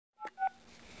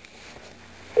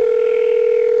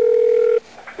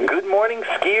morning,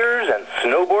 skiers and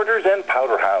snowboarders and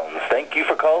powder hounds. Thank you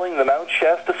for calling the Mt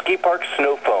Shasta Ski Park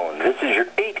Snow Phone. This is your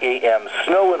 8 a.m.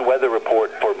 snow and weather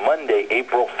report for Monday,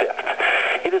 April 5th.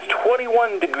 It is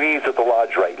 21 degrees at the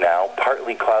lodge right now,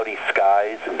 partly cloudy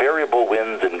skies, variable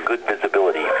winds, and good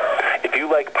visibility. If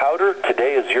you like powder,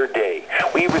 today is your day.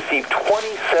 We received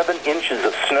 27 inches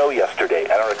of snow yesterday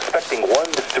and are expecting 1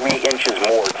 to 3 inches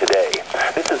more today.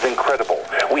 This is incredible.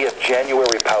 We have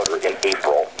January powder in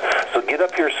April. So get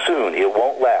up here soon. It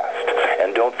won't last.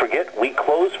 And don't forget, we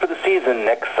close for the season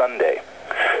next Sunday.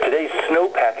 Today's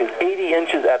snowpack is 80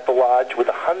 inches at the lodge with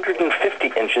 150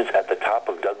 inches at the top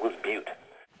of Douglas Butte.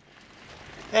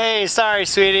 Hey, sorry,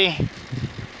 sweetie.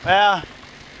 Well,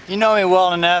 you know me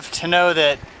well enough to know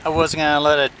that I wasn't going to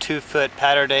let a 2-foot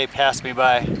powder day pass me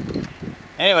by.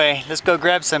 Anyway, let's go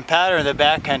grab some powder in the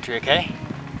backcountry, okay?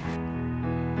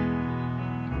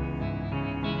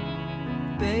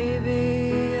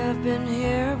 Baby, I've been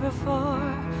here before.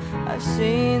 I've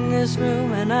seen this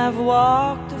room and I've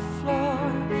walked the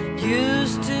floor.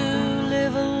 Used to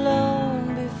live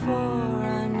alone before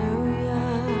I knew ya.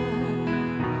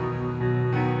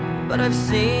 But I've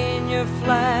seen your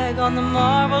flag on the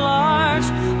marble arch.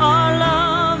 Our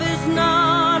love is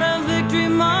not a victory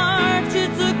march.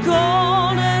 It's a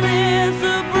cold and it's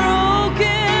a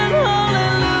broken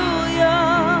hallelujah.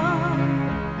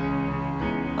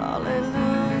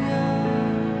 Hallelujah.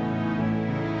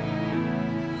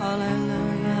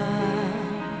 Hallelujah.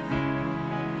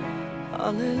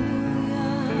 Hallelujah.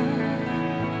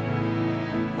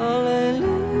 Hallelujah.